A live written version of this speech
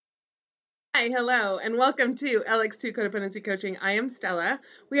Hi, hello, and welcome to LX2 Codependency Coaching. I am Stella.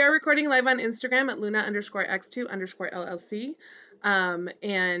 We are recording live on Instagram at Luna_X2_LLC.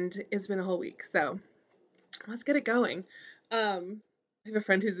 And it's been a whole week, so let's get it going. I have a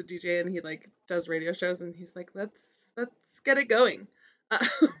friend who's a DJ and he does radio shows and he's like, let's get it going. Uh,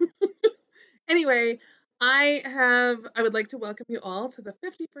 anyway, I would like to welcome you all to the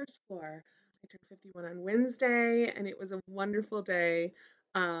 51st floor. I turned 51 on Wednesday, and it was a wonderful day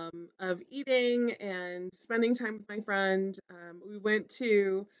of eating and spending time with my friend. We went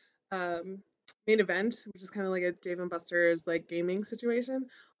to um, main event, which is kind of like a Dave and Buster's like gaming situation.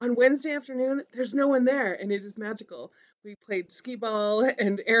 On Wednesday afternoon, there's no one there, and it is magical. We played skee ball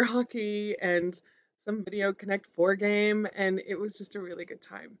and air hockey and some video Connect 4 game, and it was just a really good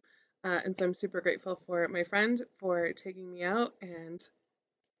time. And so I'm super grateful for my friend for taking me out and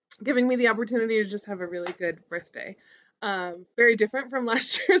giving me the opportunity to just have a really good birthday. Very different from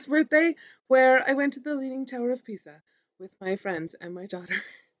last year's birthday, where I went to the Leaning Tower of Pisa with my friends and my daughter.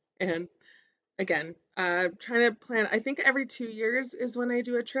 And again, trying to plan, I think every 2 years is when I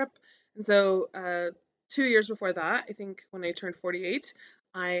do a trip. And so 2 years before that, I think when I turned 48,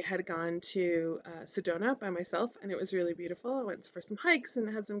 I had gone to Sedona by myself, and it was really beautiful. I went for some hikes and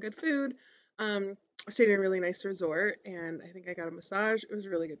had some good food. I stayed in a really nice resort, and I think I got a massage. It was a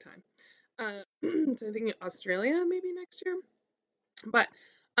really good time. So I think Australia maybe next year. But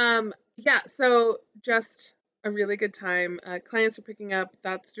yeah, so just a really good time. Clients are picking up.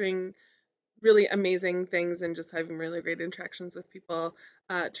 That's doing really amazing things and just having really great interactions with people.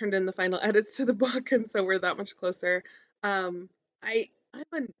 Turned in the final edits to the book, and so we're that much closer. Um, I'm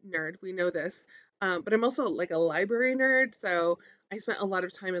a nerd, we know this, but I'm also like a library nerd. So I spent a lot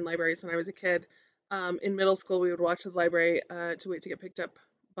of time in libraries when I was a kid. In middle school, we would walk to the library to wait to get picked up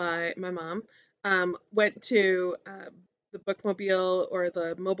by my mom. Went to the bookmobile or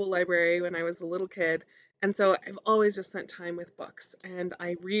the mobile library when I was a little kid, and so I've always just spent time with books, and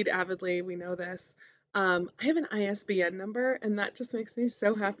I read avidly. We know this. I have an ISBN number, and that just makes me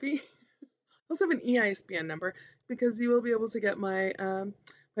so happy. I also have an EISBN number because you will be able to get my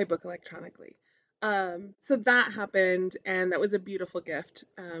book electronically. So that happened, and that was a beautiful gift.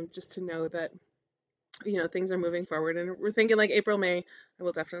 Just to know that things are moving forward, and we're thinking like April, May. I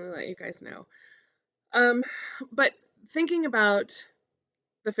will definitely let you guys know. Um, but thinking about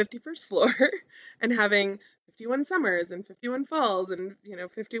the 51st floor and having 51 summers and 51 falls and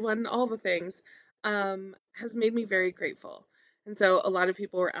 51 all the things has made me very grateful. And so a lot of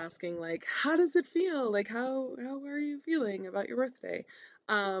people were asking like, how does it feel? Like how are you feeling about your birthday?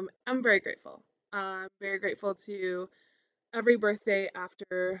 I'm very grateful. I'm very grateful to every birthday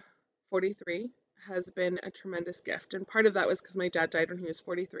after 43 has been a tremendous gift. And part of that was because my dad died when he was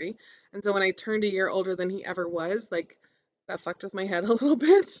 43. And so when I turned a year older than he ever was, like that fucked with my head a little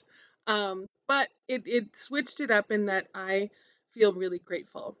bit. But it switched it up in that I feel really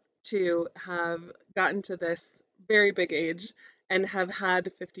grateful to have gotten to this very big age and have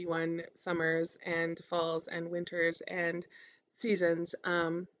had 51 summers and falls and winters and seasons.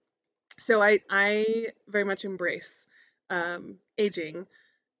 So I very much embrace aging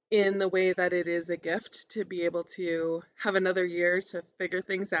in the way that it is a gift to be able to have another year to figure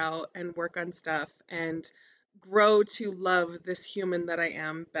things out and work on stuff and grow to love this human that I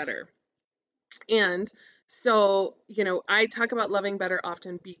am better. And so, I talk about loving better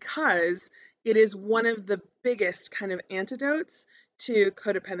often because it is one of the biggest kind of antidotes to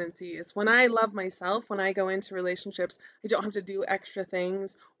codependency. Is when I love myself, when I go into relationships, I don't have to do extra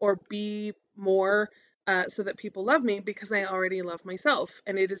things or be more so that people love me because I already love myself.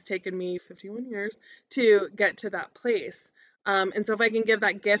 And it has taken me 51 years to get to that place. And so if I can give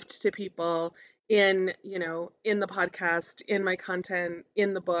that gift to people in the podcast, in my content,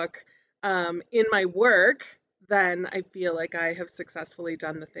 in the book, in my work, then I feel like I have successfully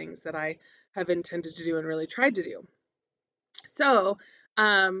done the things that I have intended to do and really tried to do. So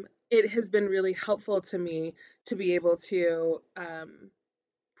it has been really helpful to me to be able to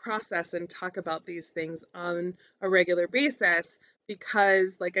process and talk about these things on a regular basis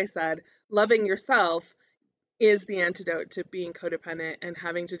because, like I said, loving yourself is the antidote to being codependent and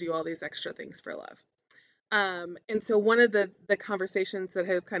having to do all these extra things for love. And so one of the conversations that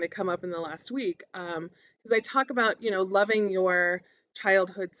have kind of come up in the last week, is I talk about, loving your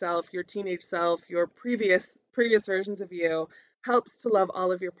childhood self, your teenage self, your previous versions of you helps to love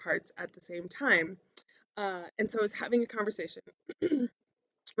all of your parts at the same time. And so I was having a conversation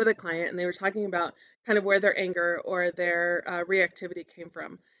with a client, and they were talking about kind of where their anger or their reactivity came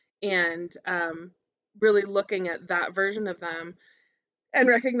from, and really looking at that version of them and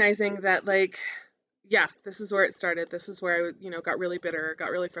recognizing that, like, yeah, this is where it started. This is where I, got really bitter,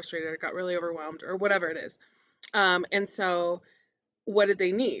 got really frustrated, got really overwhelmed, or whatever it is. And so, what did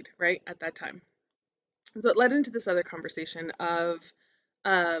they need, right, at that time? And so it led into this other conversation of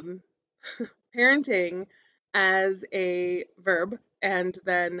um, parenting as a verb, and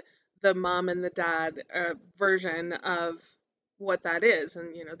then the mom and the dad version of what that is,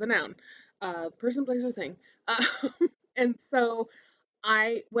 and the noun, person, place, or thing. Uh, and so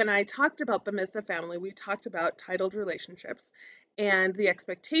when I talked about the myth of family, we talked about titled relationships and the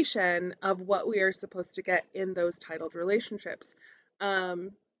expectation of what we are supposed to get in those titled relationships.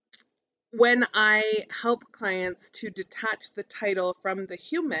 Um, when I help clients to detach the title from the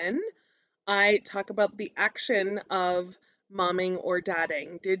human, I talk about the action of momming or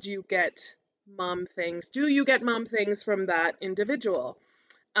dadding. Did you get mom things? Do you get mom things from that individual?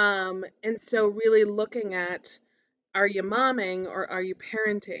 And so really looking at, are you momming or are you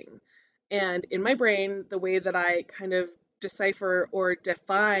parenting? And in my brain, the way that I kind of decipher or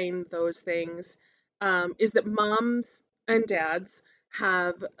define those things is that moms and dads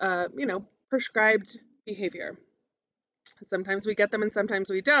have, prescribed behavior. Sometimes we get them and sometimes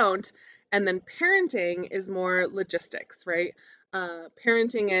we don't. And then parenting is more logistics, right?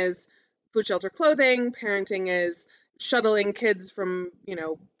 Parenting is food, shelter, clothing. Parenting is shuttling kids from,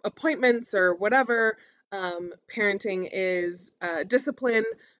 appointments or whatever. Parenting is discipline.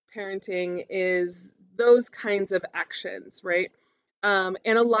 Parenting is those kinds of actions, right? And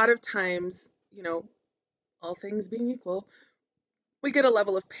a lot of times, all things being equal, we get a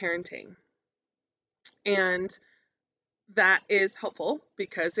level of parenting. And that is helpful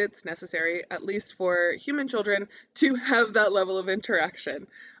because it's necessary, at least for human children, to have that level of interaction.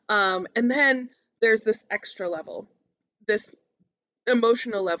 And then there's this extra level, this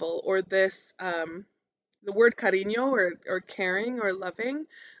emotional level, or this the word cariño or caring or loving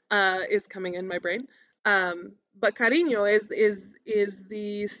is coming in my brain. But cariño is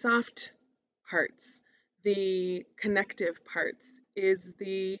the soft parts, the connective parts, is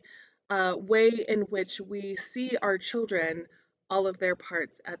the way in which we see our children, all of their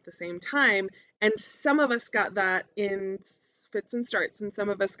parts at the same time. And some of us got that in fits and starts, and some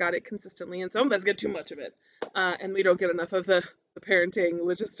of us got it consistently, and some of us get too much of it, and we don't get enough of the parenting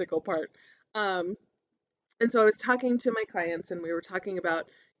logistical part. Um, and so I was talking to my clients and we were talking about,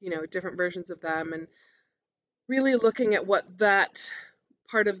 different versions of them and really looking at what that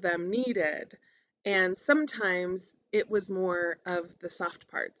part of them needed. And sometimes it was more of the soft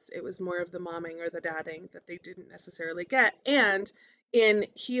parts. It was more of the momming or the dadding that they didn't necessarily get. And in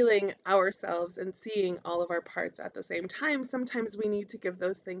healing ourselves and seeing all of our parts at the same time, sometimes we need to give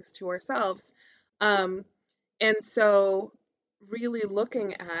those things to ourselves. Um, and so, really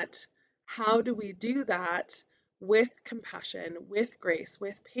looking at how do we do that with compassion, with grace,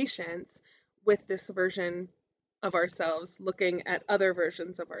 with patience, with this version of ourselves, looking at other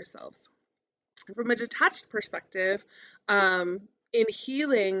versions of ourselves. From a detached perspective, in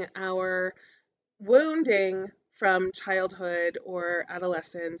healing our wounding from childhood or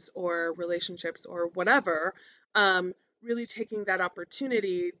adolescence or relationships or whatever, um, really taking that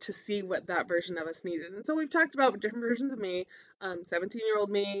opportunity to see what that version of us needed. And so we've talked about different versions of me, 17-year-old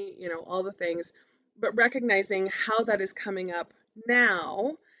me, all the things, but recognizing how that is coming up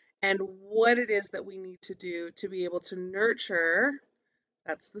now and what it is that we need to do to be able to nurture,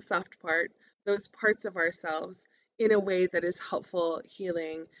 that's the soft part, those parts of ourselves in a way that is helpful,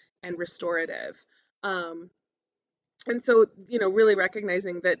 healing, and restorative. Um, and so, really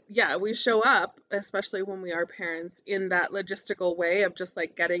recognizing that, yeah, we show up, especially when we are parents, in that logistical way of just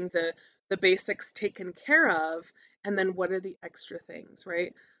like getting the basics taken care of, and then what are the extra things,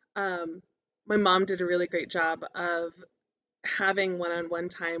 right? Um, my mom did a really great job of having one-on-one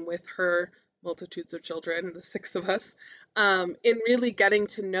time with her multitudes of children, the six of us, in really getting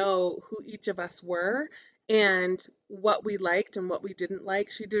to know who each of us were and what we liked and what we didn't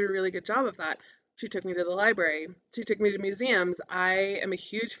like. She did a really good job of that. She took me to the library. She took me to museums. I am a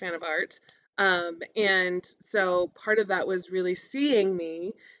huge fan of art. And so part of that was really seeing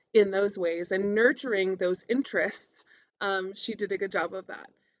me in those ways and nurturing those interests. She did a good job of that.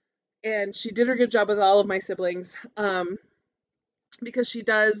 And she did a good job with all of my siblings. Because she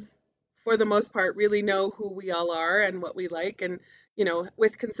does, for the most part, really know who we all are and what we like. And,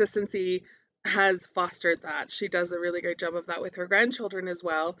 with consistency, has fostered that. She does a really great job of that with her grandchildren as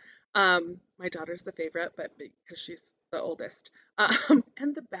well. My daughter's the favorite, but because she's the oldest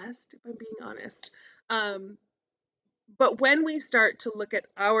and the best, if I'm being honest. Um, but when we start to look at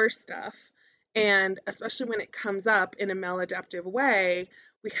our stuff, and especially when it comes up in a maladaptive way,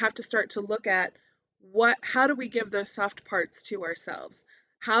 we have to start to look at how do we give those soft parts to ourselves?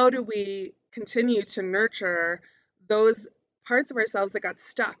 How do we continue to nurture those parts of ourselves that got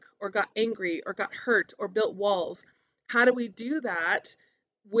stuck or got angry or got hurt or built walls? How do we do that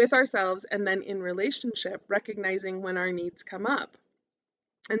with ourselves and then in relationship, recognizing when our needs come up?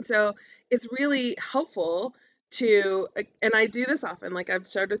 And so it's really helpful to, and I do this often, like I've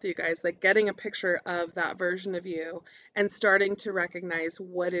shared with you guys, like getting a picture of that version of you and starting to recognize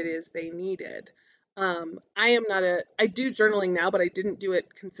what it is they needed. I am not a, I do journaling now, but I didn't do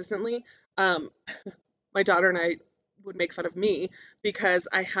it consistently. Um, my daughter and I would make fun of me because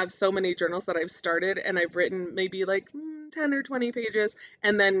I have so many journals that I've started and I've written maybe like 10 or 20 pages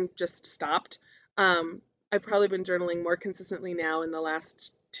and then just stopped. Um, I've probably been journaling more consistently now in the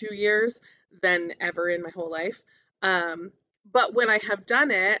last 2 years than ever in my whole life. Um, but when I have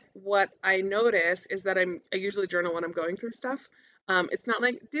done it, what I notice is that I usually journal when I'm going through stuff. It's not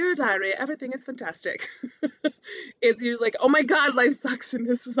like, dear diary, everything is fantastic. It's usually like, oh my God, life sucks and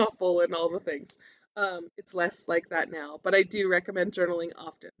this is awful and all the things. It's less like that now, but I do recommend journaling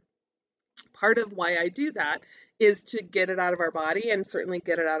often. Part of why I do that is to get it out of our body and certainly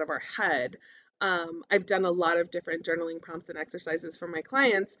get it out of our head. I've done a lot of different journaling prompts and exercises for my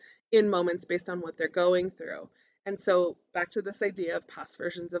clients in moments based on what they're going through. And so, back to this idea of past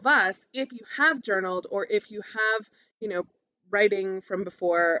versions of us, if you have journaled or if you have, you know, writing from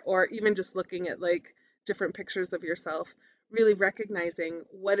before, or even just looking at like different pictures of yourself, really recognizing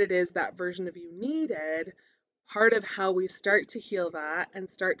what it is that version of you needed. Part of how we start to heal that and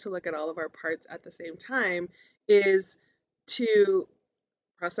start to look at all of our parts at the same time is to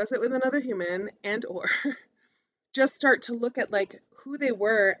process it with another human and or just start to look at like who they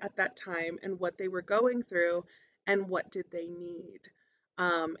were at that time and what they were going through and what did they need.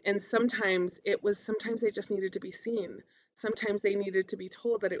 And sometimes they just needed to be seen. Sometimes they needed to be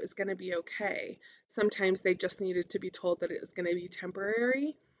told that it was going to be okay. Sometimes they just needed to be told that it was going to be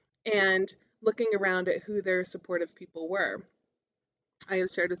temporary, and looking around at who their supportive people were. I have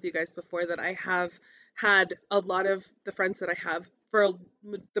shared with you guys before that I have had a lot of the friends that I have for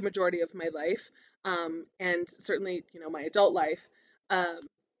the majority of my life, and certainly, my adult life. Um,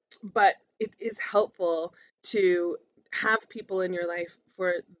 but it is helpful to have people in your life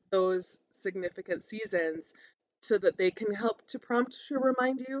for those significant seasons so that they can help to prompt to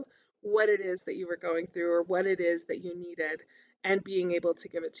remind you what it is that you were going through or what it is that you needed, and being able to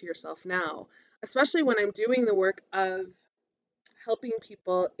give it to yourself now, especially when I'm doing the work of helping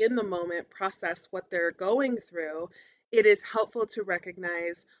people in the moment process what they're going through. It is helpful to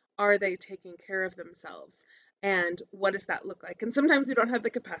recognize, are they taking care of themselves? And what does that look like? And sometimes you don't have the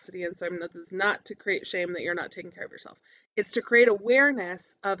capacity, and so this is not to create shame that you're not taking care of yourself. It's to create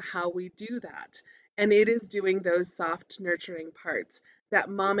awareness of how we do that. And it is doing those soft, nurturing parts, that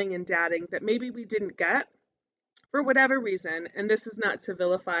momming and dadding that maybe we didn't get for whatever reason. And this is not to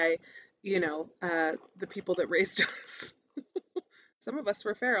vilify, the people that raised us. Some of us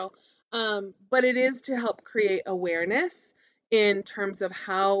were feral. But it is to help create awareness in terms of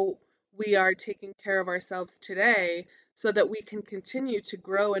how we are taking care of ourselves today so that we can continue to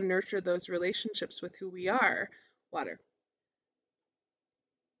grow and nurture those relationships with who we are. Water.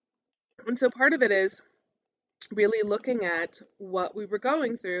 And so part of it is really looking at what we were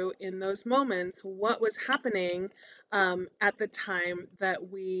going through in those moments, what was happening at the time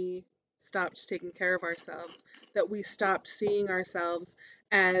that we stopped taking care of ourselves, that we stopped seeing ourselves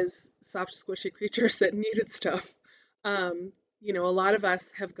as soft, squishy creatures that needed stuff. A lot of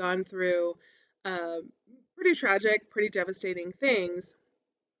us have gone through uh, pretty tragic, pretty devastating things,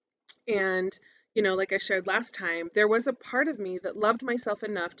 and, like I shared last time, there was a part of me that loved myself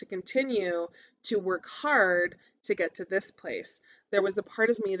enough to continue to work hard to get to this place. There was a part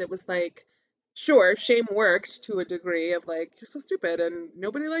of me that was like, sure, shame worked to a degree of like, you're so stupid and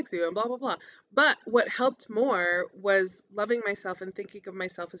nobody likes you and blah, blah, blah. But what helped more was loving myself and thinking of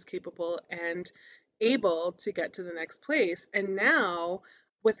myself as capable and able to get to the next place. And now,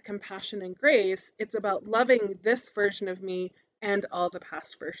 with compassion and grace, it's about loving this version of me and all the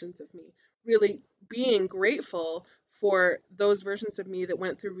past versions of me. Really being grateful for those versions of me that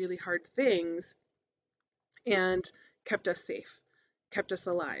went through really hard things and kept us safe, kept us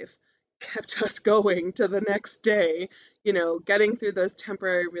alive, kept us going to the next day, getting through those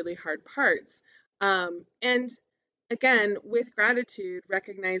temporary, really hard parts. And again, with gratitude,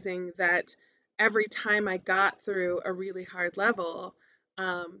 recognizing that every time I got through a really hard level,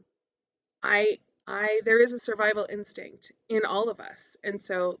 um, I there is a survival instinct in all of us. And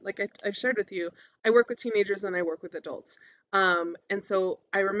so, like I've shared with you, I work with teenagers and I work with adults. And so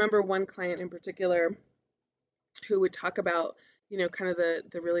I remember one client in particular who would talk about, kind of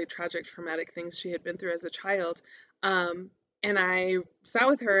the really tragic, traumatic things she had been through as a child. And I sat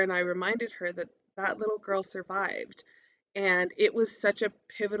with her and I reminded her that that little girl survived. And it was such a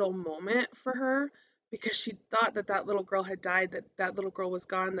pivotal moment for her because she thought that that little girl had died, that that little girl was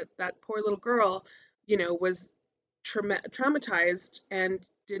gone, that that poor little girl, was traumatized and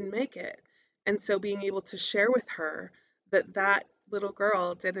didn't make it. And so being able to share with her that that little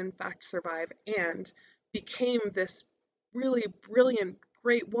girl did in fact survive and became this really brilliant,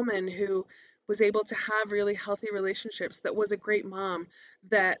 great woman who was able to have really healthy relationships, that was a great mom,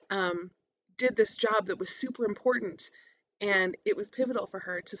 that did this job that was super important. And it was pivotal for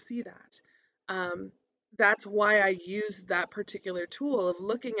her to see that. Um, that's why I use that particular tool of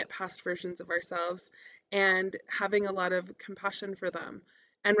looking at past versions of ourselves and having a lot of compassion for them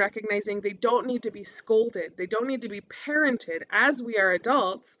and recognizing they don't need to be scolded, they don't need to be parented as we are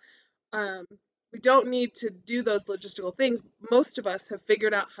adults. um, we don't need to do those logistical things. Most of us have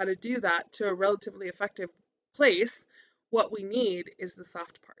figured out how to do that to a relatively effective place. What we need is the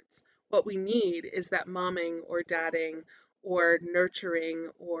soft parts. What we need is that momming or dadding or nurturing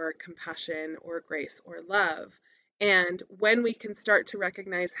or compassion or grace or love. And when we can start to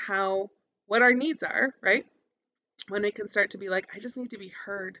recognize what our needs are, right? When we can start to be like, I just need to be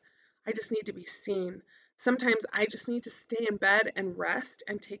heard. I just need to be seen. Sometimes I just need to stay in bed and rest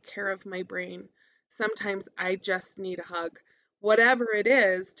and take care of my brain. Sometimes I just need a hug. Whatever it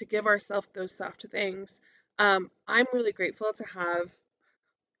is, to give ourselves those soft things. I'm really grateful to have,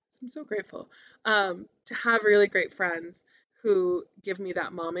 I'm so grateful to have really great friends who give me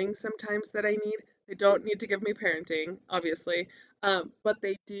that momming sometimes that I need. They don't need to give me parenting, obviously, but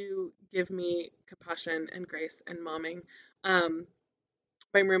they do give me compassion and grace and momming. Um,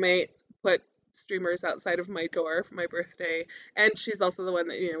 my roommate put streamers outside of my door for my birthday, and she's also the one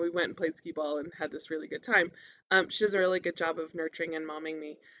that, we went and played skee ball and had this really good time. She does a really good job of nurturing and momming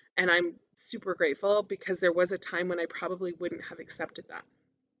me, and I'm super grateful because there was a time when I probably wouldn't have accepted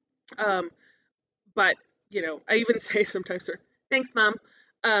that. Um, but, I even say sometimes to her, thanks, mom,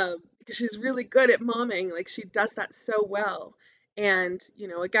 because she's really good at momming. Like, she does that so well. And,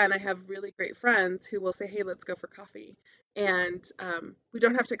 again, I have really great friends who will say, hey, let's go for coffee. And we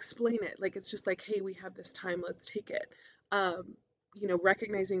don't have to explain it. Like, it's just like, hey, we have this time, let's take it. Um,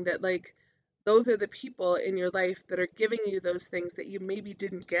 recognizing that, like, those are the people in your life that are giving you those things that you maybe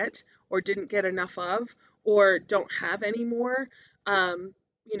didn't get or didn't get enough of or don't have anymore.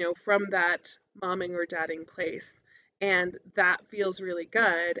 From that momming or dadding place. And that feels really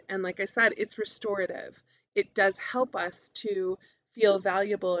good. And like I said, it's restorative. It does help us to feel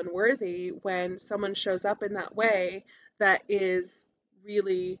valuable and worthy when someone shows up in that way that is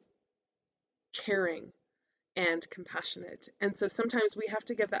really caring and compassionate. And so sometimes we have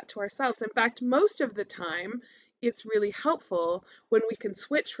to give that to ourselves. In fact, most of the time, it's really helpful when we can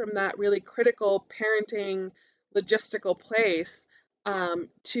switch from that really critical parenting, logistical place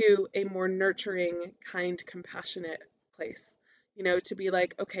to a more nurturing, kind, compassionate place. To be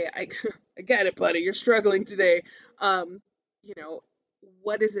like, okay, I get it, buddy, you're struggling today. Um, you know,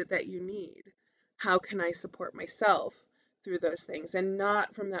 what is it that you need? How can I support myself through those things? And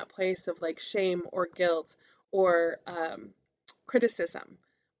not from that place of like shame or guilt or criticism,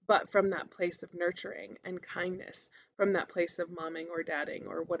 but from that place of nurturing and kindness, from that place of momming or dadding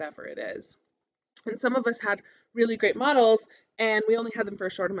or whatever it is. And some of us had really great models and we only had them for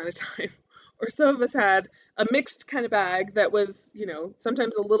a short amount of time. Or some of us had a mixed kind of bag that was,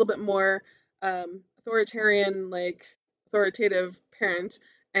 sometimes a little bit more authoritarian, like authoritative parent,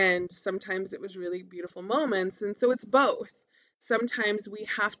 and sometimes it was really beautiful moments. And so it's both. Sometimes we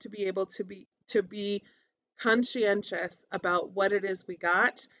have to be able to be conscientious about what it is we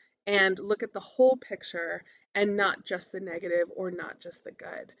got and look at the whole picture and not just the negative or not just the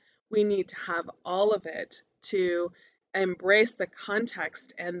good. We need to have all of it to embrace the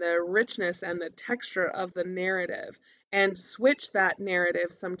context and the richness and the texture of the narrative and switch that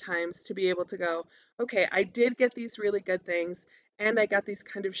narrative sometimes to be able to go, okay, I did get these really good things and I got these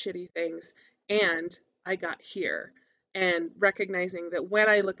kind of shitty things and I got here. And recognizing that when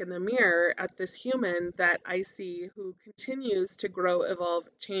I look in the mirror at this human that I see who continues to grow, evolve,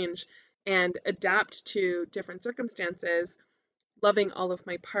 change, and adapt to different circumstances, loving all of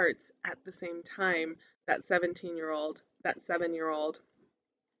my parts at the same time, that 17-year-old, that 7-year-old,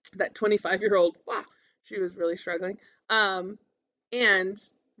 that 25-year-old, wow, she was really struggling. And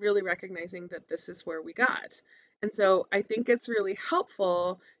really recognizing that this is where we got. And so I think it's really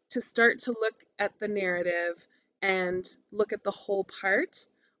helpful to start to look at the narrative and look at the whole part,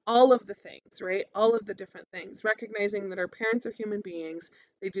 all of the things, right? All of the different things, recognizing that our parents are human beings.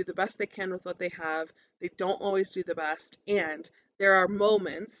 They do the best they can with what they have. They don't always do the best. And there are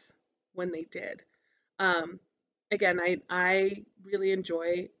moments when they did. Um, again, I really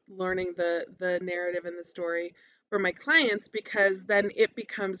enjoy learning the narrative and the story for my clients because then it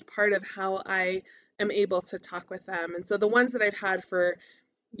becomes part of how I am able to talk with them. And so the ones that I've had for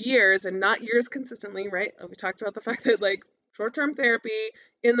years and not years consistently, right? We talked about the fact that like short-term therapy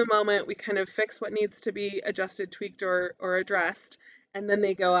in the moment, we kind of fix what needs to be adjusted, tweaked, or addressed, and then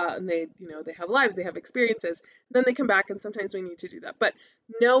they go out and they have lives, they have experiences. Then they come back, and sometimes we need to do that. But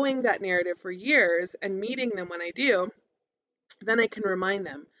knowing that narrative for years and meeting them when I do, then I can remind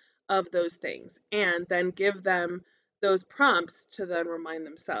them of those things and then give them those prompts to then remind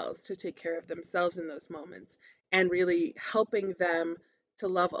themselves to take care of themselves in those moments and really helping them to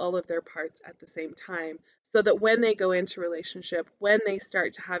love all of their parts at the same time so that when they go into relationship, when they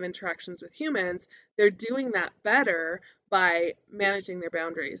start to have interactions with humans, they're doing that better by managing their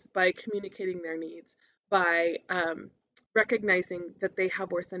boundaries, by communicating their needs, by recognizing that they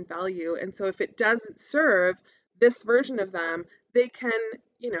have worth and value. And so if it doesn't serve this version of them, they can,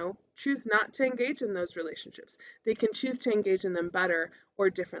 choose not to engage in those relationships. They can choose to engage in them better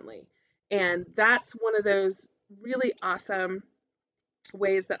or differently. And that's one of those really awesome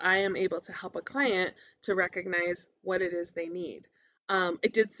ways that I am able to help a client to recognize what it is they need. I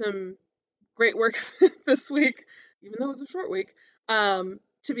did some great work this week, even though it was a short week, to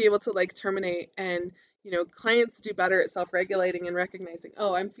be able to like terminate and clients do better at self-regulating and recognizing,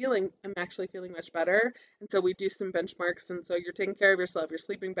 oh, I'm actually feeling much better. And so we do some benchmarks. And so you're taking care of yourself, you're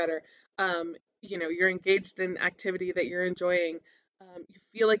sleeping better, you're engaged in activity that you're enjoying. You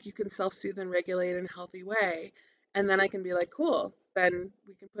feel like you can self-soothe and regulate in a healthy way. And then I can be like, cool, then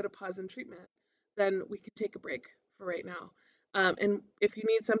we can put a pause in treatment. Then we can take a break for right now. And if you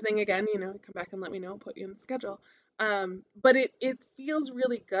need something again, come back and let me know, put you in the schedule. But it feels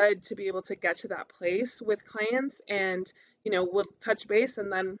really good to be able to get to that place with clients and, we'll touch base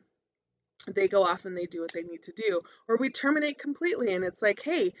and then they go off and they do what they need to do. Or we terminate completely and it's like,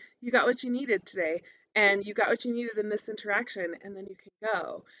 hey, you got what you needed today and you got what you needed in this interaction and then you can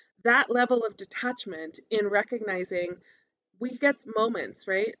go. That level of detachment in recognizing we get moments,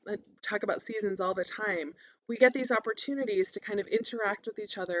 right? I talk about seasons all the time. We get these opportunities to kind of interact with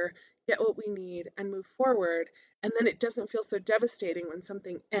each other, get what we need, and move forward. And then it doesn't feel so devastating when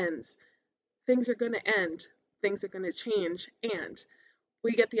something ends. Things are going to end, things are going to change, and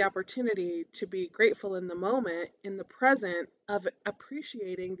we get the opportunity to be grateful in the moment, in the present, of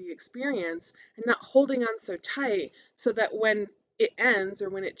appreciating the experience and not holding on so tight so that when it ends or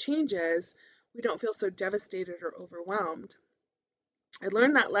when it changes, we don't feel so devastated or overwhelmed. I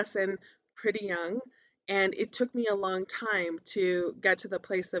learned that lesson pretty young, and it took me a long time to get to the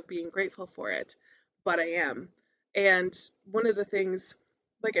place of being grateful for it, but I am. And one of the things,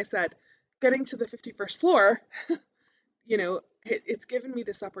 like I said, getting to the 51st floor, it's given me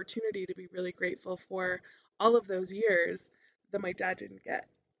this opportunity to be really grateful for all of those years that my dad didn't get.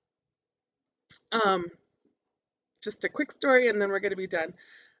 Um, just a quick story, and then we're going to be done.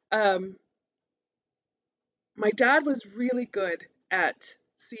 Um, my dad was really good at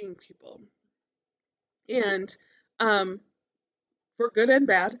seeing people. And um, for good and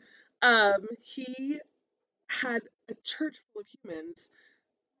bad. He had a church full of humans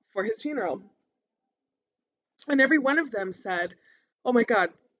for his funeral, and every one of them said, "Oh my God,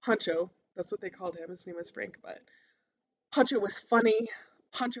 Pancho." That's what they called him. His name was Frank, but Pancho was funny.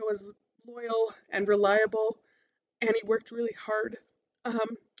 Pancho was loyal and reliable, and he worked really hard.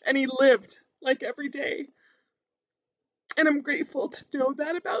 And he lived like every day. And I'm grateful to know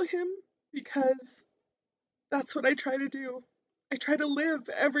that about him because that's what I try to do. I try to live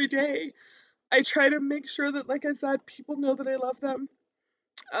every day. I try to make sure that, like I said, people know that I love them.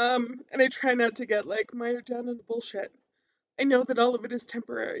 And I try not to get like mired down in the bullshit. I know that all of it is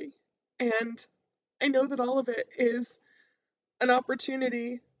temporary. And I know that all of it is an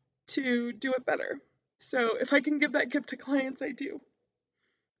opportunity to do it better. So if I can give that gift to clients, I do.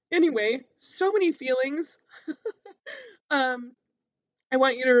 Anyway, so many feelings. um, I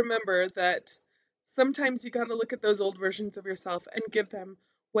want you to remember that sometimes you got to look at those old versions of yourself and give them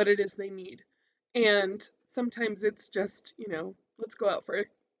what it is they need. And sometimes it's just, let's go out for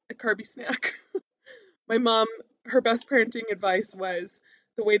a carby snack. My mom, her best parenting advice was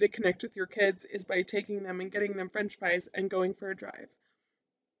the way to connect with your kids is by taking them and getting them french fries and going for a drive.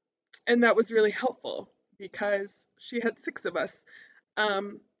 And that was really helpful because she had 6 of us.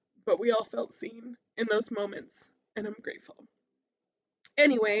 Um, but we all felt seen in those moments, and I'm grateful.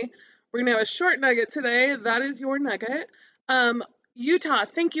 Anyway, we're gonna have a short nugget today. That is your nugget. Utah,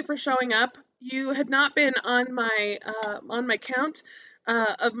 thank you for showing up. You had not been on my count,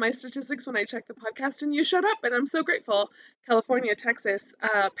 of my statistics when I checked the podcast, and you showed up, and I'm so grateful. California, Texas,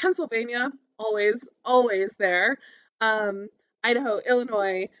 Pennsylvania, always, always there. Um, Idaho,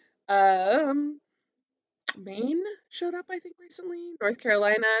 Illinois, um, Maine showed up, I think, recently. North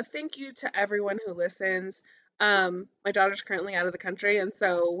Carolina. Thank you to everyone who listens. My daughter's currently out of the country, and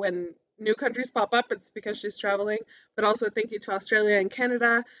so when new countries pop up, it's because she's traveling. But also, thank you to Australia and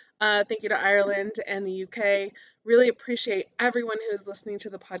Canada. Thank you to Ireland and the UK. Really appreciate everyone who is listening to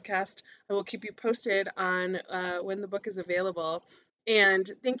the podcast. I will keep you posted on when the book is available. And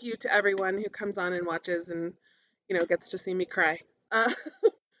thank you to everyone who comes on and watches and gets to see me cry. I'm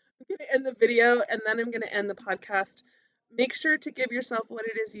going to end the video and then I'm going to end the podcast. Make sure to give yourself what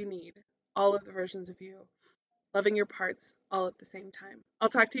it is you need. All of the versions of you. Loving your parts all at the same time. I'll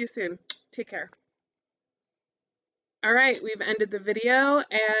talk to you soon. Take care. All right, we've ended the video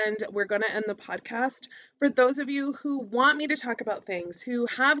and we're going to end the podcast. For those of you who want me to talk about things, who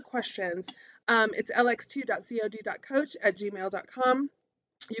have questions, it's lx2.cod.coach@gmail.com.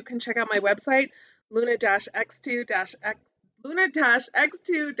 You can check out my website,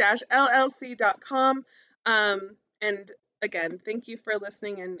 luna-x2-llc.com. And again, thank you for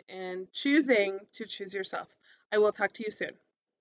listening and choosing to choose yourself. I will talk to you soon.